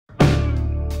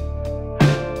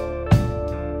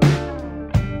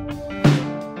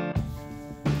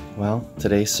Well,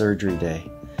 today's surgery day.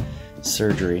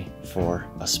 Surgery for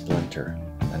a splinter.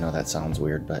 I know that sounds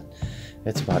weird, but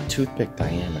it's about toothpick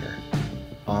diameter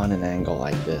on an angle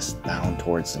like this down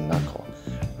towards the knuckle.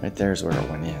 Right there's where it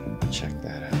went in. Check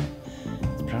that out.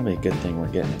 It's probably a good thing we're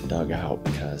getting it dug out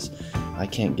because I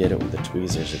can't get it with the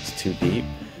tweezers. It's too deep.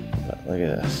 But look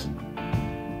at this.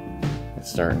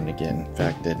 It's starting to get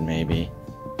infected maybe.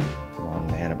 I'm on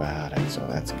an antibiotic, so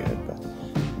that's good, but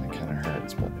it kind of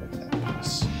hurts. But look at that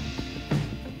Puss.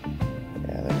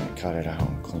 Yeah, they're gonna cut it out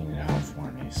and clean it out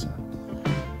for me, so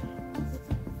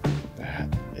that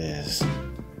is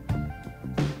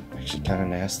actually kind of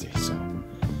nasty, so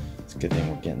it's a good thing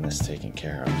we're getting this taken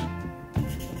care of.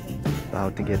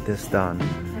 About to get this done.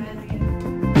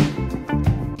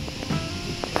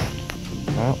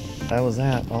 Well, that was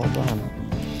that, all done.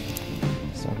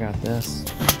 Still got this,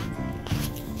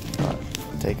 but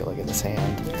take a look at this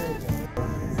hand.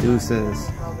 Deuces,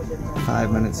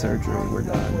 5-minute surgery, we're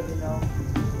done.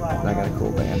 And I got a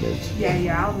cool bandage.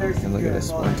 Yeah, I'll nurse. And look at this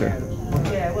splinter.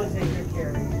 Yeah, we'll take good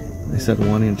care of you. They said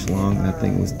 1 inch long, that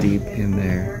thing was deep in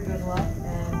there. Good luck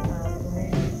and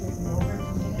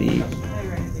Deep.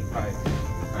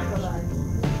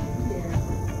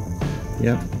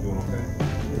 Yep.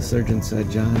 The surgeon said,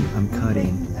 "John, I'm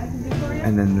cutting."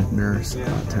 And then the nurse,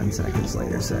 about 10 seconds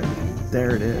later, said,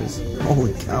 "There it is."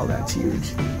 Holy cow, that's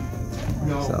huge.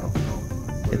 So,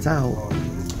 it's out.